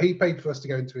 He paid for us to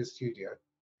go into his studio,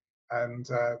 and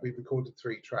we recorded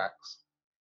 3 tracks.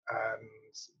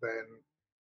 And then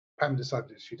Pam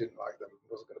decided she didn't like them,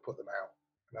 wasn't going to put them out.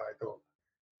 And I thought,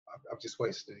 I've just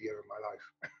wasted a year of my life.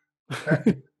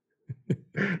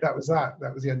 That was that.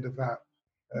 That was the end of that.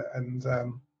 And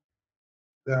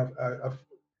I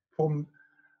formed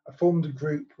a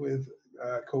group with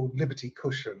called Liberty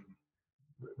Cushion,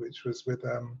 which was with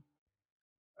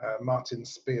Martin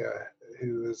Spear,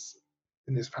 who was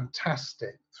in this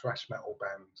fantastic thrash metal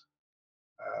band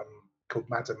called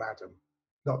Madam Adam.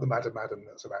 Not the Madam Adam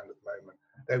that's around at the moment.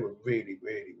 They were really,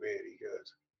 really, really good.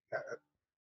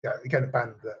 Yeah, again, a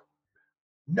band that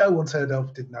no one's heard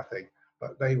of, did nothing,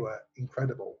 but they were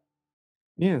incredible.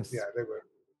 Yes. Yeah, they were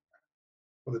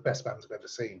one of the best bands I've ever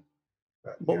seen.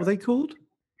 But, what were they called?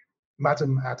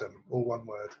 Madam Adam, all one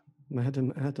word.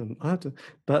 Madam Adam.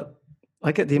 But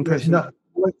I get the impression you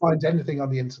won't find anything on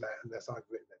the internet unless I've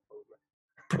written it.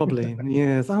 Probably,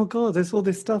 yes. Oh God, there's all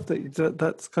this stuff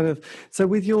that's kind of. So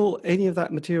with any of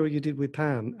that material you did with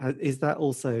Pam, is that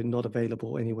also not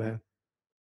available anywhere?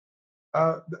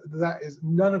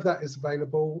 None of that is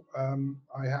available.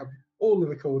 I have all the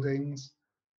recordings.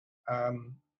 I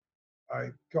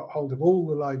got hold of all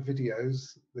the live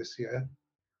videos this year,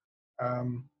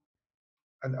 and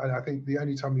I think the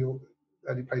only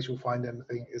place you'll find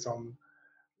anything is on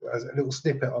as a little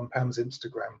snippet on Pam's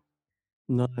Instagram.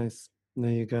 Nice. There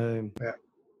you go. Yeah,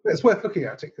 but it's worth looking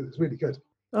at it because it's really good.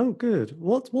 Oh, good.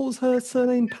 What was her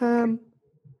surname? Pam.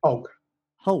 Hulk.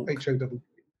 Hulk. H-O-double-G.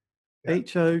 Yeah.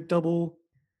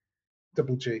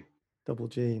 H-O-double-G. Double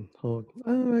G. Oh,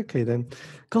 okay then.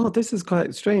 God, this is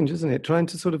quite strange, isn't it? Trying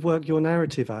to sort of work your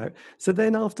narrative out. So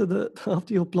then after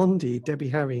your Blondie, Debbie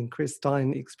Harry and Chris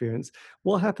Stein experience,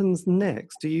 what happens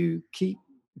next? Do you keep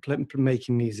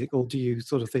making music, or do you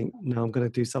sort of think, no, I'm going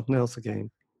to do something else again?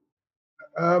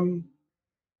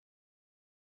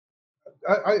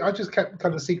 I just kept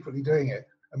kind of secretly doing it.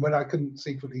 And when I couldn't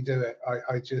secretly do it,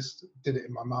 I just did it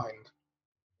in my mind.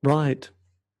 Right.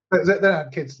 Then I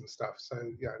had kids and stuff, so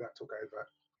yeah, that took over.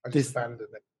 I just abandoned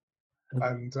it,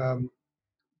 and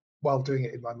while doing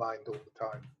it in my mind all the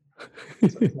time.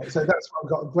 So that's why I've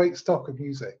got a great stock of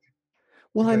music.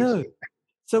 Well, I know.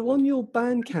 So on your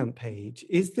Bandcamp page,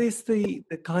 is this the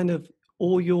kind of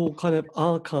all your kind of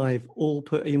archive all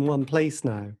put in one place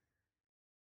now?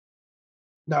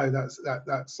 No, that's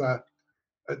the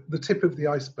tip of the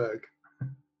iceberg.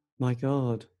 My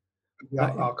God. The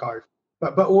archive.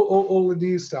 But all the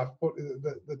new stuff,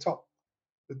 the top,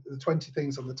 the 20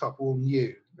 things on the top, all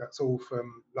new. That's all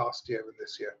from last year and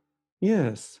this year.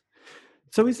 Yes.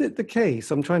 So is it the case,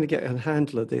 I'm trying to get a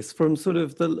handle of this, from sort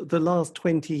of the last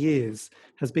 20 years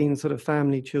has been sort of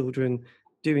family, children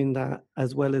doing that,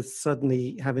 as well as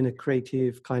suddenly having a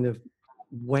creative kind of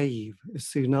wave, a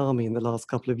tsunami in the last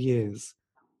couple of years?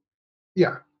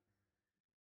 Yeah.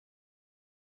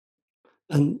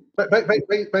 And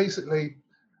basically,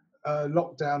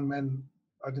 lockdown meant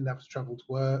I didn't have to travel to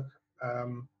work. I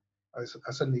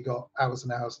suddenly got hours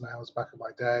and hours and hours back in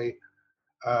my day.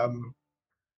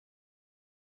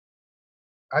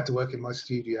 I had to work in my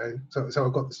studio, so I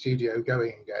got the studio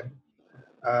going again.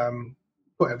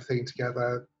 Put everything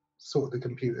together, sorted the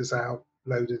computers out,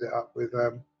 loaded it up with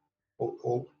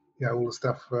all the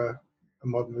stuff for a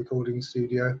modern recording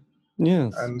studio.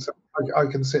 Yes. And so I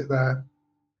can sit there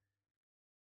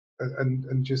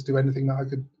and just do anything that I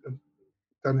could have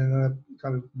done in a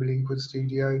kind of £1 million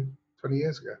studio 20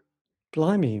 years ago.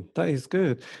 Blimey, that is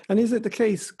good. And is it the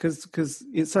case, because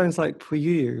it sounds like for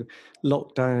you,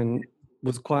 lockdown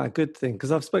was quite a good thing?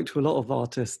 Because I've spoke to a lot of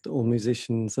artists or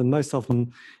musicians, and most of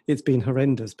them, it's been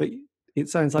horrendous. But it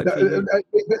sounds like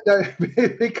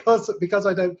because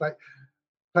I don't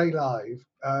play live.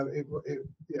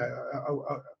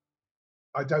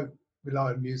 I don't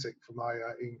rely on music for my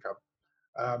income.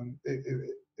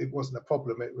 It wasn't a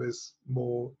problem. It was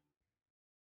more.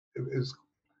 It was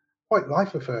quite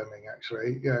life affirming,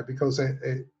 actually. Yeah, because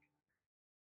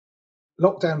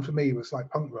lockdown for me was like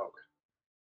punk rock.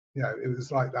 You know, it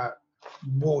was like that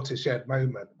watershed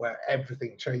moment where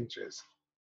everything changes.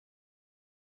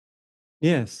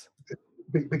 Yes.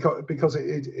 Because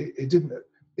it didn't.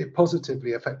 It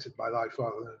positively affected my life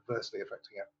rather than adversely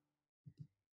affecting it.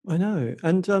 I know.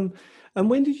 And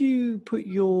when did you put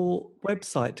your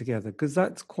website together? Because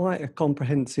that's quite a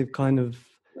comprehensive kind of.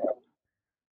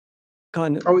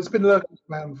 Oh, it's been lurking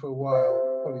around for a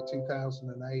while, probably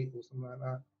 2008 or something like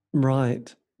that.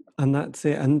 Right. And that's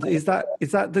it. And is that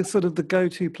the sort of the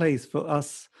go-to place for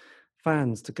us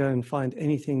fans to go and find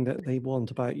anything that they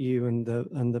want about you and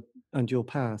your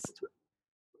past?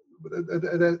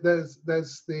 There's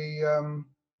the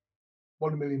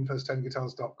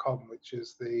 1,000,000first10guitars.com, which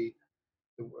is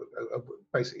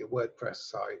basically a WordPress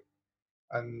site,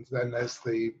 and then there's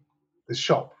the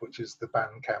shop, which is the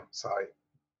Bandcamp site,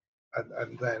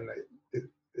 and then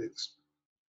it's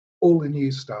all the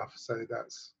new stuff. So there'll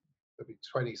be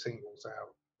 20 singles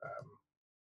out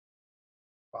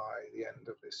by the end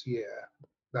of this year.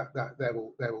 That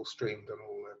they're all streamed on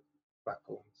all the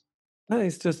platforms. That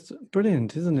is just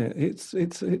brilliant, isn't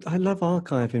it? I love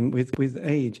archiving with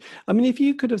age. I mean, if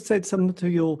you could have said something to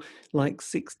your like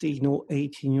 16 or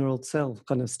 18-year-old self,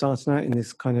 kind of starting out in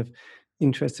this kind of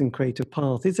interesting creative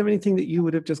path, is there anything that you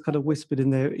would have just kind of whispered in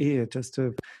their ear just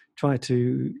to try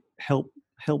to help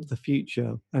the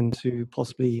future and to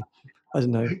possibly, I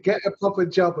don't know, get a proper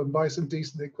job and buy some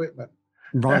decent equipment?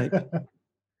 Right.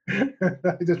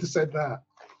 I just said that.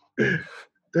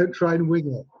 Don't try and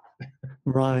wing it.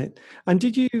 Right. And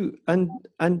did you and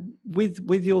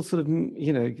with your sort of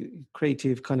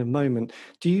creative kind of moment,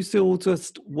 do you still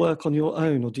just work on your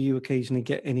own, or do you occasionally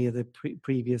get any of the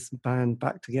previous band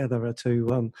back together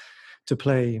to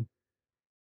play?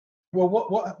 Well,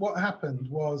 what happened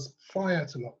was prior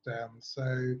to lockdown.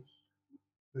 So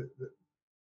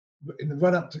in the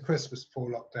run up to Christmas before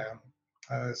lockdown,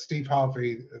 Steve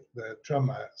Harvey, the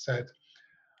drummer, said,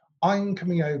 "I'm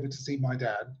coming over to see my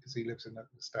dad because he lives in the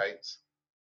States.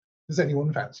 Does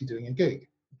anyone fancy doing a gig?"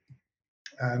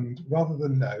 And rather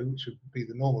than no, which would be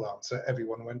the normal answer,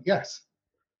 everyone went yes.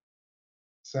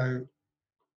 So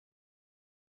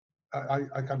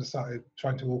I kind of started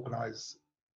trying to organise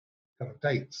kind of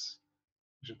dates,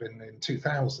 which had been in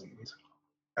 2000.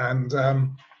 And I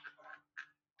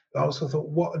also thought,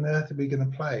 what on earth are we going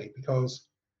to play? Because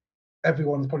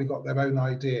everyone's probably got their own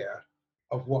idea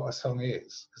of what a song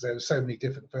is, because there were so many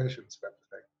different versions of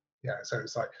everything. Yeah, so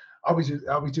it's like, are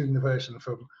we doing the version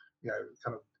from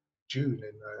kind of June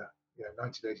in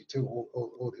 1982,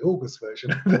 or the August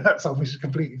version of that song, which is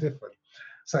completely different.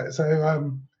 So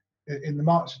in the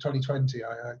March of 2020,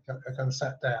 I kind of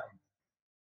sat down.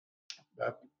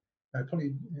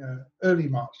 Probably early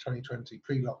March 2020,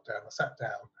 pre-lockdown, I sat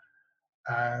down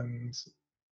and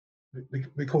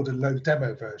recorded a load of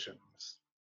demo versions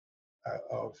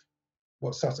of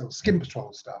what started with Skin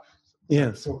Patrol stuff.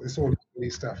 Yes. So it's all the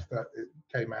stuff that it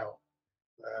came out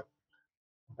on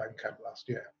Bandcamp last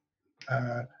year.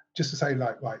 Just to say,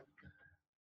 like,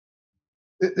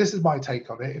 this is my take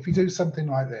on it. If you do something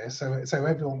like this, so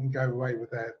everyone can go away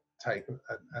with their take and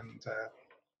kind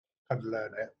of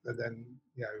learn it, and then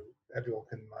everyone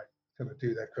can like kind of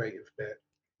do their creative bit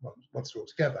once we're all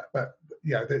together. But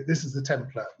this is the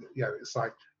template. It's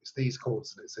like it's these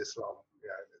chords and it's this long,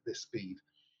 this speed.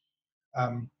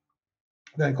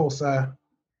 Then of course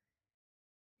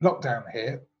lockdown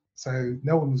hit, so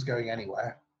no one was going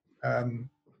anywhere.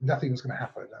 Nothing was going to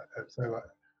happen. So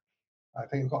I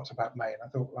think it got to about May, and I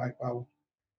thought, like, well,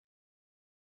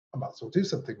 I might as well do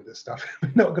something with this stuff.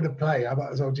 I'm not going to play. I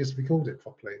might as well just record it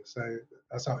properly. So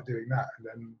I started doing that, and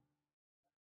then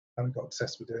I got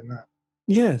obsessed with doing that.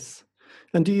 Yes.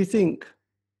 And do you think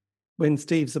when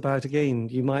Steve's about again,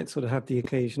 you might sort of have the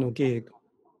occasional gig?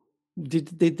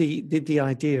 Did the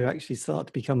idea actually start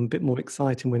to become a bit more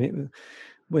exciting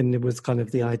when there was kind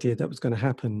of the idea that was going to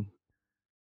happen?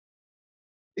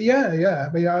 Yeah.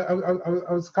 I mean, I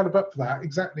was kind of up for that.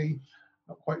 Exactly,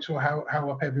 not quite sure how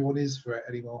up everyone is for it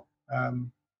anymore.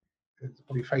 It's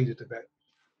probably faded a bit.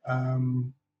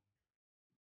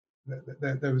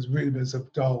 There was rumours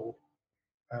of Dole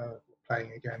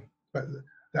playing again, but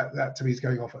that to me is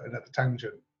going off at another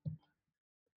tangent.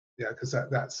 Yeah, because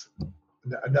that's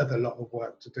another lot of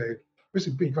work to do, which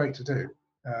would be great to do.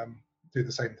 Do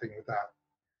the same thing with that,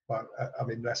 but I'm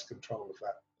in less control of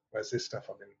that. Whereas this stuff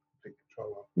I'm in complete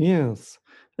control of. Yes.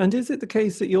 And is it the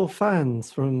case that your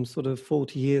fans from sort of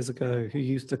 40 years ago who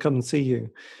used to come and see you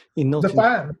in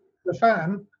Nottingham? The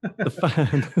fan. The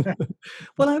fan.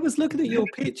 Well, I was looking at your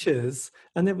pictures,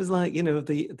 and there was like,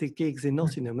 the gigs in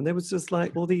Nottingham, and there was just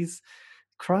like all these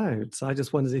crowds. I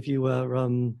just wondered if you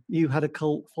had a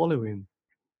cult following.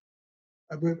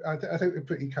 I think we're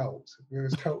pretty cult. We're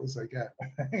as cult as they get.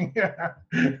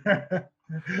 Yeah.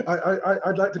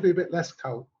 I'd like to be a bit less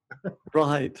cult.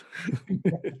 Right.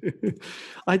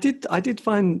 I did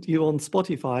find you on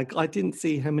Spotify. I didn't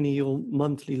see how many your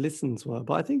monthly listens were,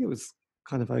 but I think it was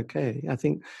kind of okay. I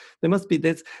think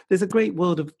there's a great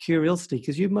world of curiosity,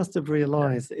 because you must have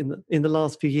realized in the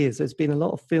last few years there's been a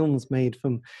lot of films made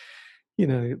from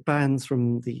bands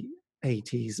from the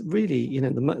 80s, really,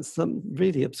 some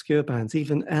really obscure bands,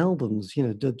 even albums,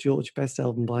 the George Best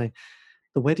album by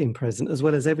The Wedding Present, as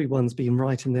well as everyone's been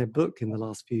writing their book in the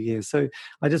last few years. So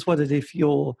I just wondered if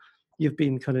you've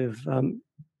been kind of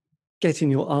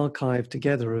getting your archive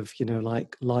together of,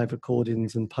 like live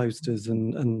recordings and posters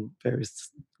and various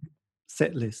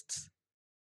set lists.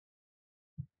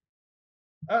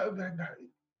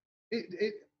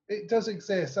 It does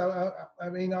exist. I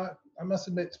mean, I must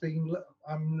admit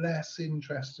I'm less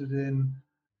interested in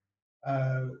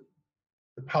the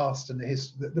past and the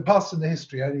history. The past and the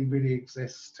history only really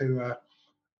exists to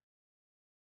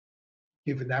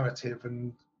give a narrative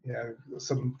and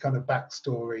some kind of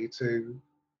backstory to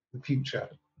the future.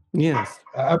 Yes.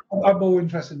 I'm more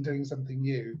interested in doing something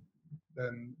new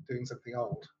than doing something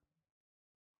old.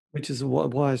 Which is a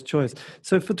wise choice.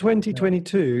 So for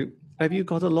 2022, have you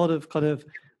got a lot of kind of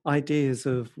ideas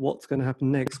of what's going to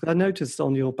happen next? I noticed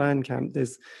on your Bandcamp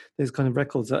there's kind of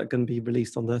records that are going to be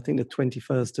released on the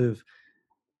 21st of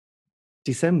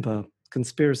December.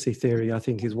 Conspiracy Theory, I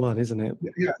think, is one, isn't it?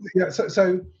 Yeah.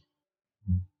 So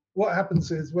what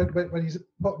happens is when you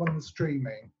put them on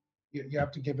streaming, you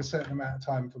have to give a certain amount of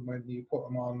time from when you put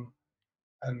them on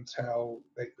until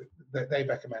they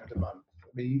recommend a month. I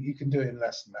mean, you can do it in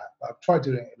less than that. I've tried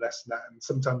doing it in less than that, and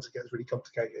sometimes it gets really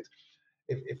complicated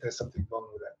if there's something wrong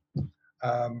with it.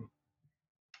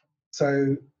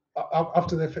 So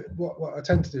after what I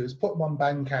tend to do is put them on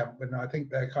Bandcamp when I think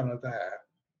they're kind of there.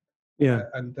 Yeah.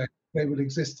 And they will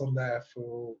exist on there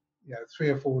for 3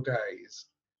 or 4 days.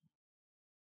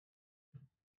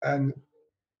 And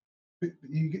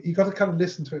you got to kind of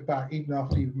listen to it back even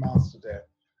after you've mastered it.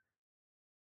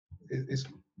 It's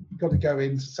got to go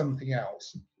into something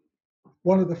else.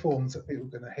 One of the forms that people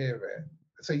are going to hear it,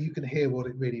 so you can hear what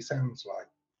it really sounds like.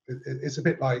 It's a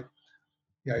bit like,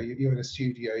 you're in a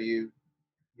studio, you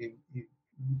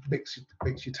mix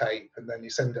your tape, and then you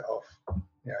send it off,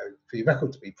 for your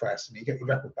record to be pressed, and you get your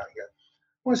record back and go,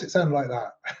 why does it sound like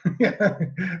that?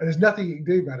 And there's nothing you can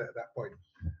do about it at that point.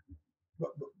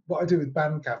 But what I do with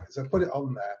Bandcamp is I put it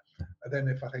on there, and then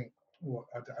if I think,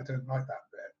 I don't like that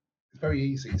bit, it's very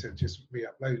easy to just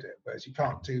re-upload it, whereas you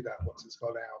can't do that once it's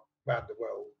gone out around the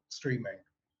world streaming.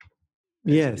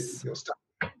 Yes. You're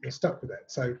stuck with it.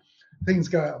 So things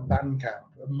go out on Bandcamp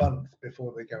a month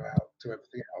before they go out to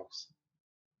everything else.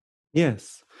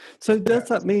 Yes. So does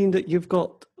that mean that you've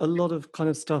got a lot of kind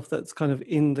of stuff that's kind of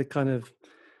in the kind of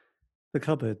the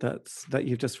cupboard that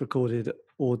you've just recorded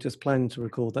or just planning to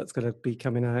record that's going to be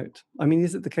coming out? I mean,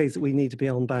 is it the case that we need to be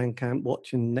on Bandcamp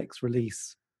watching next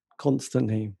release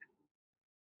constantly?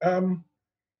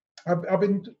 I've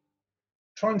been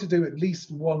trying to do at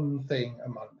least one thing a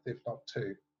month, if not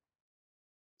two.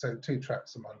 So 2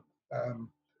 tracks a month.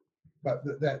 But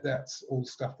that's all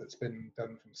stuff that's been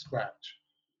done from scratch.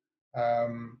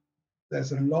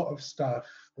 There's a lot of stuff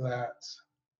that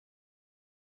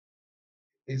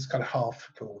is kind of half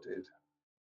recorded.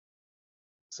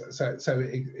 So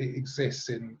it exists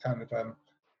in kind of a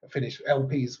finished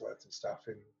LP's worth of stuff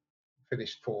in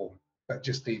finished form, but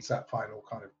just needs that final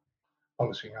kind of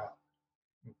polishing up,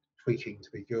 and tweaking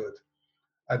to be good.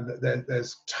 And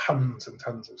there's tons and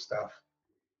tons of stuff,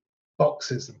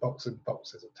 boxes and boxes and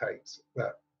boxes of tapes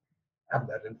that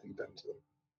haven't had anything done to them.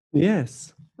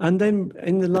 Yes. And then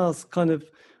in the last kind of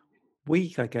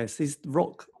week, I guess, is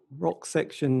rock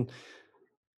section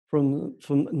from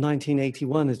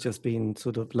 1981 has just been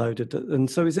sort of loaded. And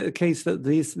so is it a case that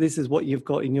this is what you've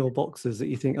got in your boxes that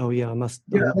you think, oh yeah, I must...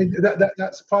 Yeah, I mean,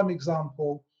 that's a prime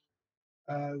example.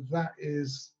 That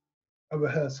is a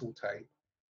rehearsal tape.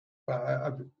 But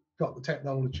I've got the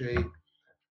technology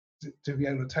to be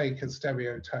able to take a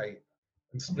stereo tape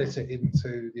and split it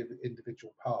into the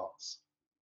individual parts.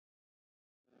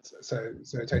 So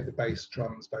take the bass,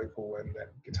 drums, vocal, and then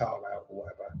guitar out or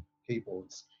whatever,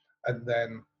 keyboards, and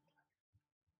then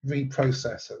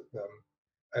reprocess them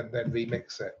and then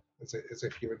remix it as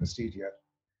if you're in the studio.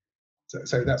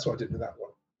 So that's what I did with that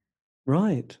one.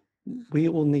 Right. we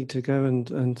all need to go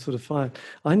and sort of find.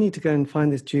 I need to go and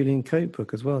find this Julian Cope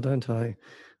book as well, don't I?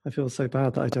 I feel so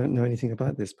bad that I don't know anything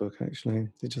about this book. Actually,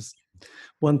 it just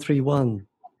 131.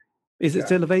 Is it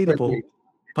still available?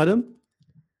 Pardon?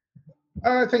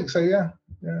 I think so. Yeah.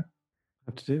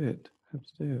 Have to do it.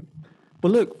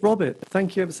 Well, look, Robert,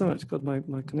 thank you ever so much. God, my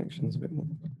connection's a bit more,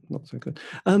 not so good.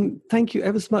 Thank you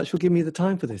ever so much for giving me the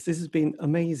time for this. This has been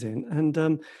amazing, and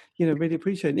really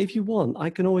appreciate it. If you want, I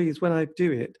can always, when I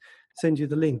do it, send you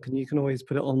the link, and you can always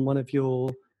put it on one of your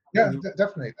definitely,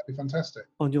 that'd be fantastic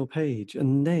on your page,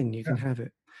 and then you can have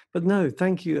it. But no,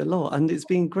 thank you a lot, and it's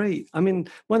been great. I mean,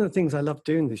 one of the things I love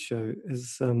doing this show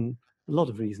is a lot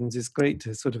of reasons. It's great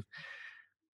to sort of,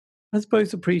 I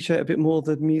suppose, appreciate a bit more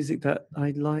the music that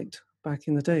I liked back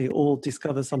in the day, or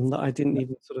discover something that I didn't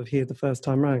even sort of hear the first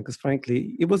time around, because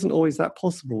frankly, it wasn't always that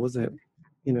possible, was it?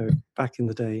 Back in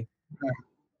the day.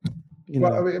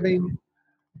 Well, I mean,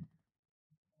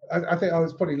 I think I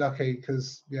was pretty lucky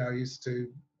because I used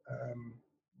to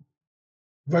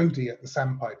roadie at the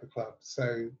Sandpiper Club,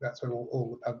 so that's where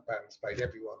all the punk bands played.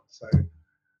 Everyone, so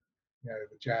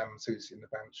the Jam, Susie and the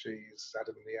Banshees,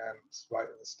 Adam and the Ants, right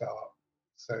at the start.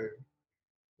 So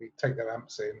we take their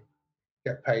amps in,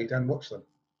 get paid, and watch them.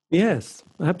 Yes,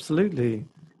 absolutely.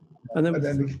 And then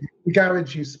the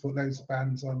garage used to put loads of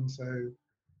bands on. So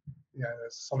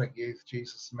there's Sonic Youth,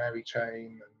 Jesus, Mary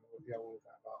Chain, and all of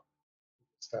that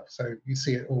stuff. So you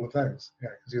see all of those,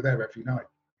 because you're there every night.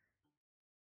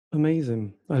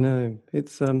 Amazing. I know.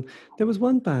 It's there was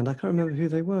one band, I can't remember who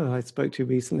they were, I spoke to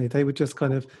recently. They would just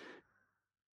kind of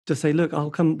just say, look,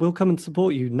 we'll come and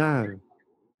support you now.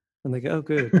 And they go, oh,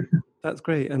 good. That's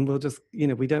great. And we'll just,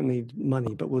 we don't need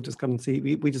money, but we'll just come and see.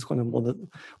 We just kind of want to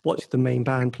watch the main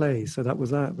band play. So that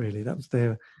was that, really. That was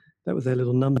their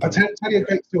little number. I'll tell you a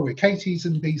great story. Katie's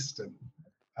and Beeston.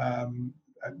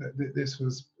 This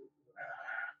was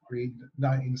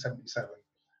 1977.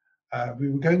 We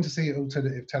were going to see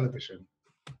alternative television.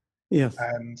 Yes.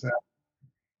 And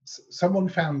someone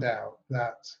found out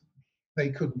that they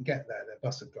couldn't get there. Their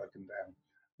bus had broken down.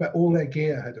 But all their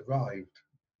gear had arrived.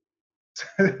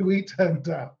 So we turned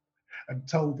up and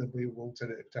told them we were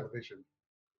alternative television.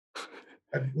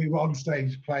 And we were on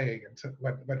stage playing until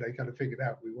when they kind of figured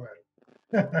out we weren't.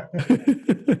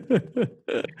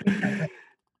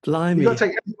 Blimey. You've got to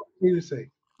take everyone seriously.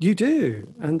 You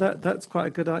do. And that's quite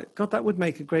a good idea. God, that would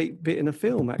make a great bit in a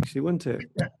film, actually, wouldn't it?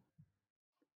 Yeah.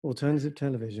 Alternative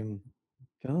television.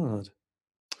 God.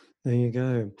 There you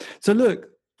go. So look,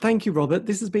 thank you, Robert.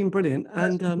 This has been brilliant.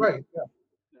 And great. Yeah.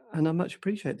 And I much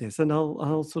appreciate this. And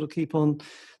I'll sort of keep on.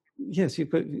 Yes, you've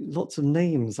got lots of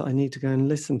names that I need to go and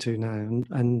listen to now,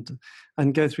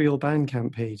 and go through your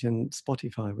Bandcamp page and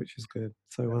Spotify, which is good.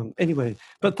 So anyway,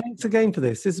 but thanks again for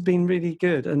this. This has been really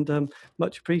good and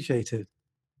much appreciated.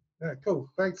 Yeah, cool.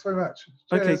 Thanks very much.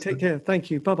 Cheers. Okay, take care. Thank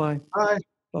you. Bye-bye. Bye.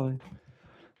 Bye.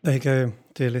 There you go,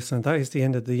 dear listener. That is the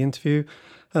end of the interview.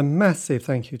 A massive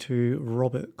thank you to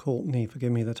Robert Courtney for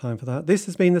giving me the time for that. This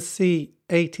has been the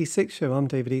C86 Show. I'm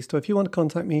David Easter. If you want to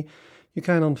contact me, you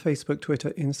can on Facebook, Twitter,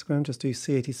 Instagram. Just do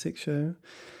C86 Show.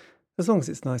 As long as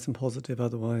it's nice and positive.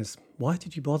 Otherwise, why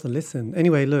did you bother listen?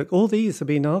 Anyway, look, all these have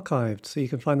been archived. So you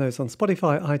can find those on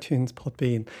Spotify, iTunes,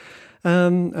 Podbean.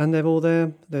 And they're all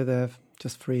there. They're there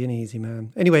just free and easy,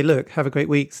 man. Anyway, look, have a great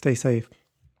week. Stay safe.